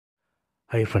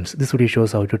Hi friends, this video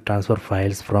shows how to transfer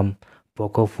files from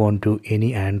POCO phone to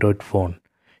any Android phone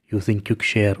using quick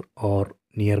share or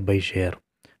nearby share.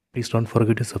 Please don't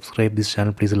forget to subscribe this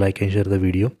channel. Please like and share the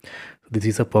video. This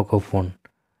is a POCO phone.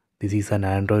 This is an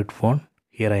Android phone.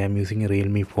 Here I am using a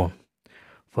realme phone.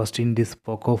 First, in this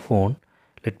POCO phone,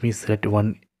 let me select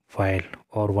one file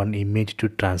or one image to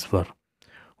transfer.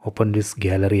 Open this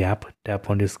gallery app. Tap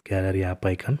on this gallery app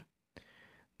icon.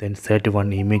 Then select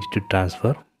one image to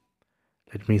transfer.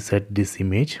 Let me set this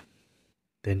image,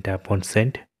 then tap on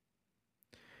send.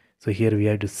 So here we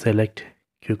have to select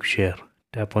quick share.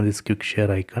 Tap on this quick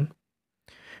share icon.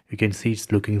 You can see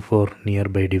it's looking for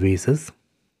nearby devices.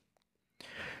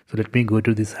 So let me go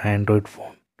to this Android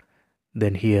phone.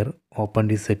 Then here open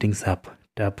the settings app.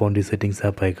 Tap on the settings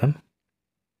app icon.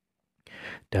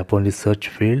 Tap on the search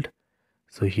field.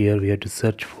 So here we have to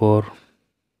search for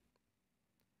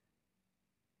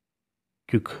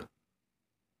quick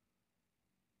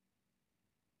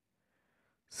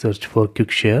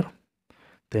share.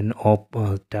 Then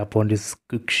tap on this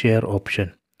quick share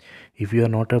option. If you are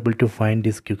not able to find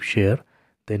this quick share,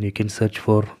 then you can search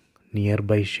for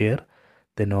nearby share,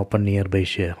 then open nearby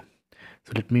share.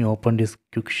 So let me open this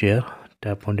quick share.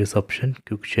 Tap on this option,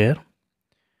 quick share.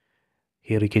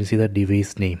 Here you can see the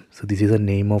device name. So this is the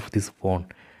name of this phone.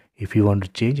 If you want to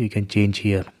change, you can change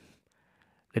here.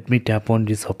 Let me tap on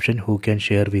this option, who can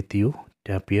share with you.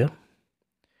 Tap here.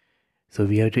 So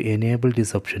we have to enable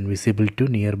this option, visible to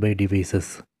nearby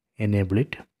devices. Enable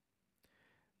it.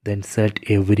 Then select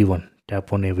everyone.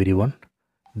 Tap on everyone.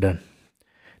 Done.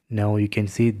 Now you can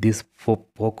see this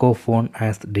POCO phone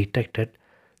has detected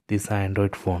this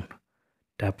Android phone.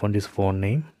 Tap on this phone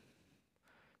name.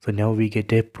 So now we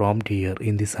get a prompt here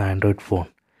in this Android phone.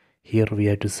 Here we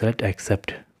have to select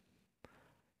accept.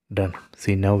 Done.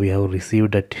 See, now we have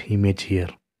received that image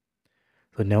here.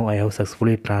 So now I have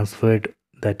successfully transferred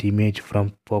that image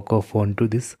from POCO phone to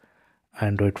this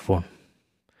Android phone.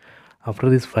 After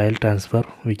this file transfer,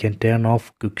 we can turn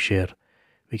off quick share.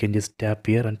 We can just tap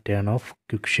here and turn off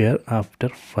quick share after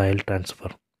file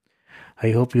transfer. I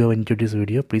hope you have enjoyed this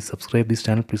video. Please subscribe this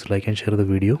channel. Please like and share the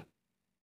video.